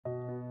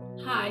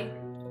Hi,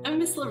 I'm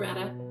Miss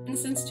Loretta, and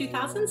since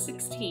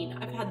 2016,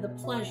 I've had the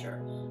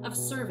pleasure of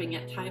serving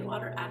at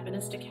Tidewater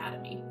Adventist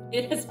Academy.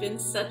 It has been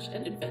such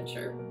an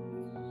adventure.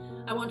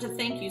 I want to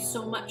thank you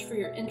so much for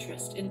your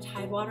interest in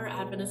Tidewater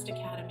Adventist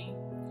Academy.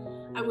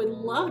 I would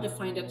love to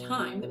find a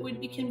time that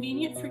would be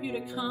convenient for you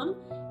to come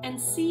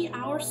and see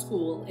our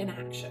school in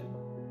action.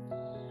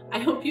 I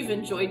hope you've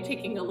enjoyed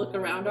taking a look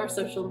around our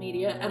social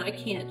media, and I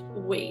can't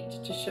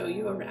wait to show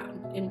you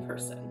around in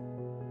person.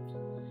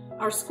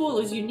 Our school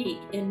is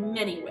unique in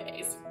many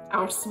ways.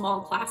 Our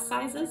small class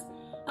sizes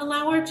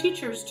allow our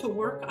teachers to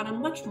work on a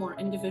much more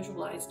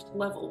individualized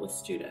level with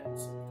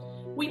students.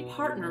 We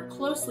partner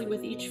closely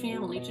with each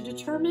family to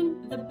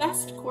determine the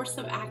best course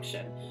of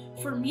action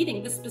for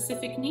meeting the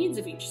specific needs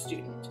of each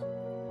student.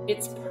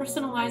 It's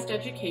personalized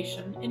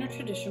education in a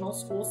traditional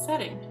school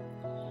setting.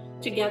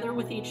 Together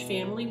with each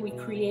family, we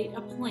create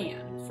a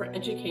plan for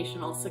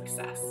educational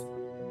success.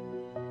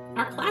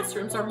 Our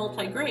classrooms are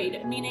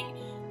multi-grade, meaning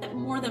that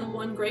more than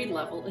one grade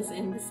level is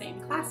in the same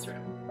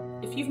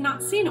classroom. If you've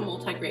not seen a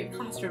multi-grade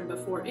classroom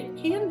before, it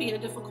can be a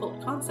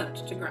difficult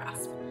concept to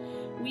grasp.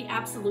 We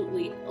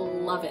absolutely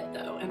love it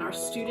though, and our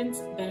students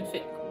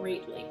benefit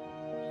greatly.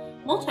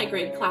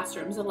 Multi-grade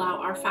classrooms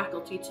allow our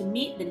faculty to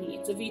meet the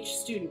needs of each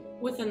student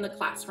within the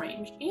class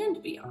range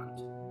and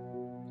beyond.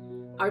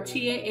 Our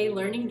TAA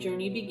learning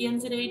journey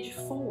begins at age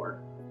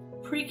 4.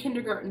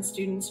 Pre-kindergarten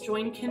students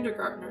join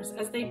kindergartners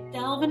as they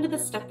delve into the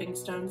stepping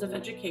stones of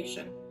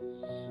education.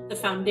 The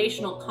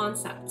foundational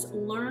concepts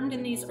learned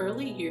in these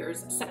early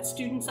years set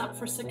students up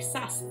for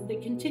success as they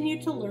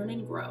continue to learn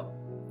and grow.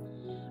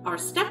 Our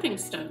Stepping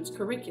Stones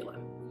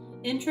curriculum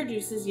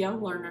introduces young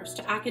learners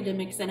to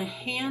academics in a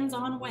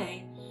hands-on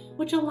way,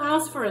 which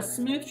allows for a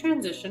smooth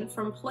transition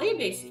from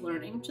play-based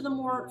learning to the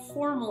more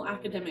formal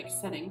academic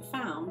setting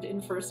found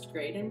in first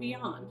grade and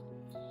beyond.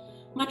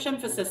 Much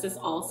emphasis is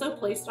also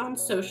placed on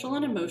social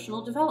and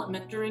emotional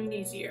development during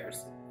these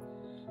years.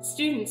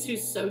 Students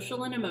whose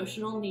social and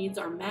emotional needs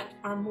are met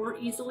are more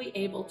easily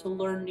able to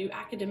learn new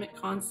academic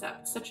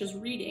concepts such as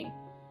reading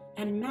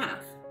and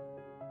math.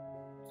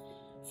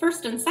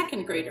 First and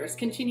second graders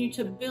continue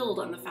to build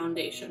on the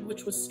foundation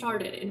which was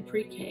started in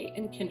pre-K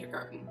and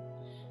kindergarten.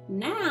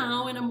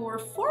 Now, in a more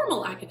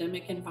formal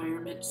academic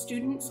environment,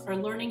 students are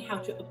learning how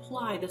to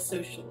apply the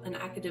social and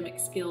academic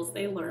skills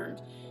they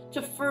learned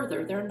to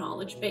further their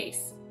knowledge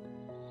base.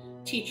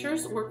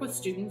 Teachers work with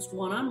students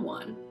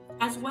one-on-one,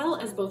 as well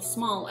as both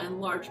small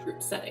and large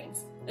group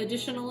settings.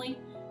 Additionally,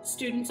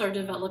 students are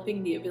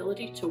developing the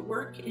ability to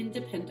work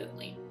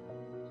independently.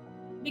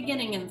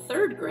 Beginning in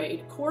third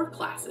grade, core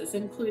classes,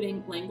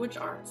 including language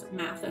arts,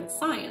 math, and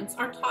science,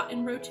 are taught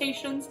in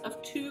rotations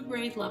of 2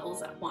 grade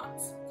levels at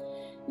once.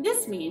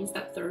 This means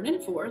that third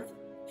and fourth,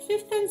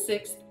 fifth and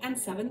sixth, and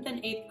seventh and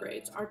eighth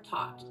grades are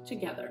taught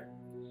together.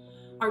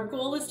 Our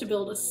goal is to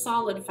build a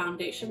solid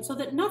foundation so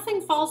that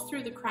nothing falls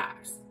through the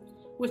cracks.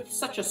 With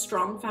such a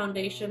strong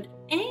foundation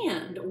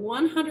and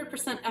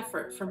 100%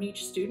 effort from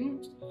each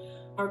student,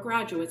 our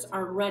graduates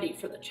are ready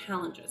for the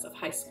challenges of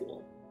high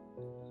school.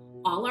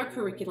 All our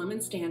curriculum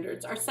and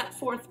standards are set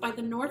forth by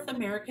the North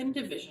American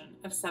Division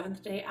of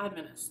Seventh-day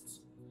Adventists.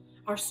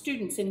 Our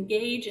students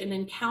engage and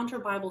encounter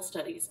Bible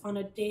studies on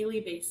a daily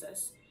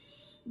basis.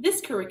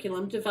 This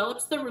curriculum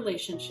develops the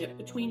relationship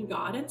between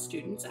God and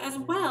students, as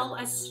well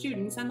as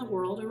students and the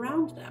world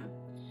around them.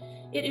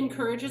 It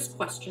encourages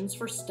questions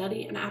for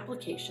study and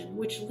application,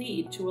 which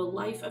lead to a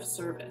life of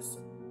service.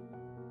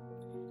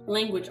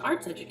 Language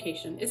arts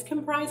education is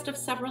comprised of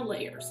several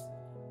layers: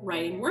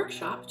 writing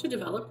workshop to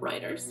develop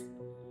writers,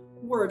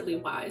 wordly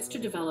wise to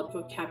develop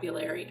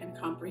vocabulary and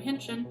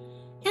comprehension,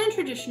 and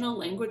traditional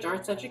language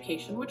arts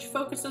education, which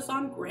focuses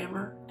on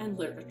grammar and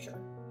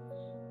literature.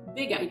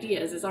 Big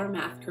Ideas is our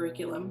math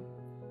curriculum.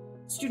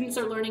 Students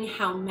are learning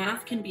how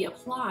math can be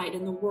applied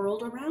in the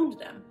world around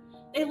them.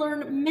 They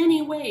learn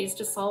many ways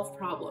to solve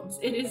problems.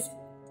 It is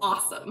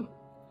awesome.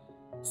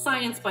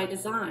 Science by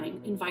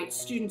Design invites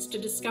students to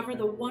discover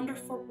the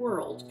wonderful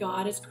world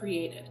God has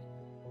created.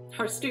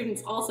 Our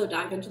students also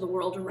dive into the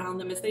world around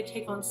them as they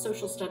take on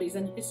social studies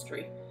and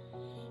history.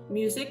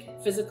 Music,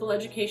 physical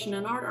education,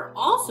 and art are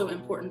also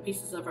important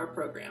pieces of our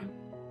program.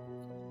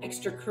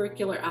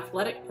 Extracurricular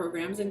athletic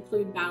programs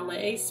include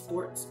ballet,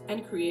 sports,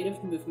 and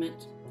creative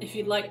movement. If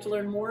you'd like to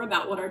learn more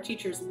about what our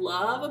teachers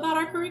love about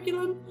our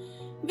curriculum,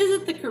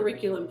 visit the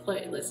curriculum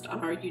playlist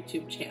on our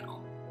YouTube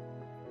channel.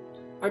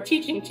 Our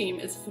teaching team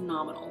is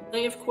phenomenal.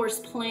 They, of course,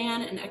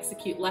 plan and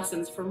execute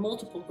lessons for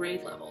multiple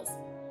grade levels.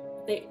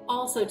 They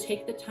also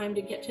take the time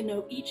to get to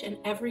know each and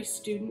every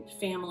student,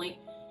 family,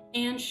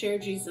 and share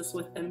Jesus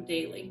with them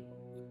daily.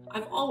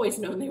 I've always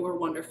known they were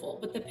wonderful,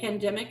 but the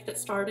pandemic that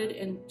started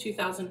in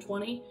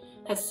 2020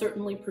 has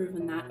certainly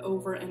proven that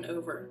over and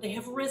over. They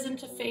have risen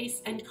to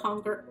face and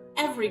conquer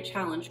every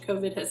challenge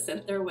COVID has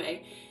sent their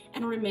way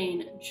and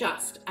remain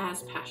just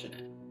as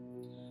passionate.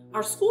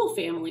 Our school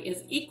family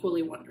is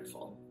equally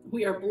wonderful.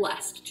 We are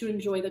blessed to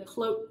enjoy the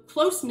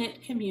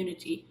close-knit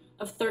community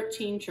of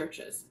 13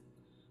 churches.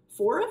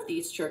 4 of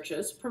these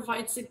churches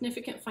provide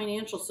significant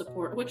financial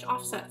support, which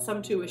offsets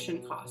some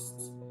tuition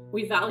costs.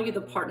 We value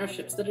the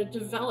partnerships that are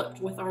developed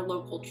with our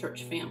local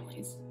church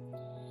families.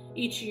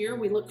 Each year,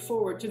 we look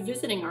forward to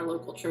visiting our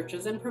local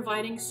churches and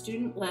providing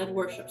student-led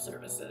worship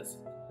services.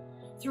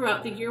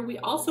 Throughout the year, we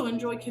also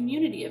enjoy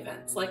community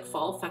events like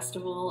Fall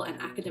Festival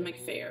and academic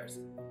fairs.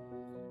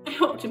 I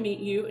hope to meet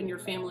you and your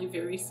family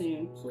very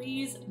soon.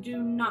 Please do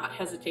not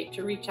hesitate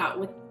to reach out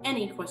with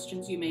any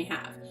questions you may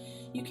have.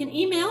 You can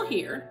email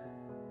here,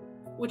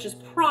 which is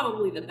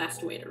probably the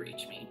best way to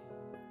reach me.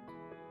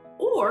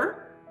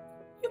 Or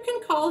you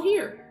can call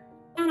here,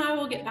 and I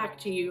will get back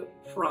to you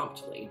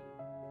promptly.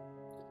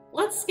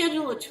 Let's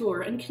schedule a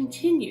tour and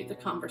continue the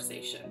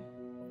conversation.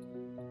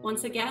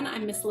 Once again,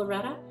 I'm Miss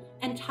Loretta,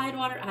 and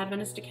Tidewater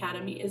Adventist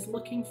Academy is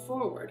looking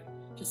forward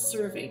to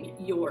serving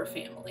your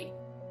family.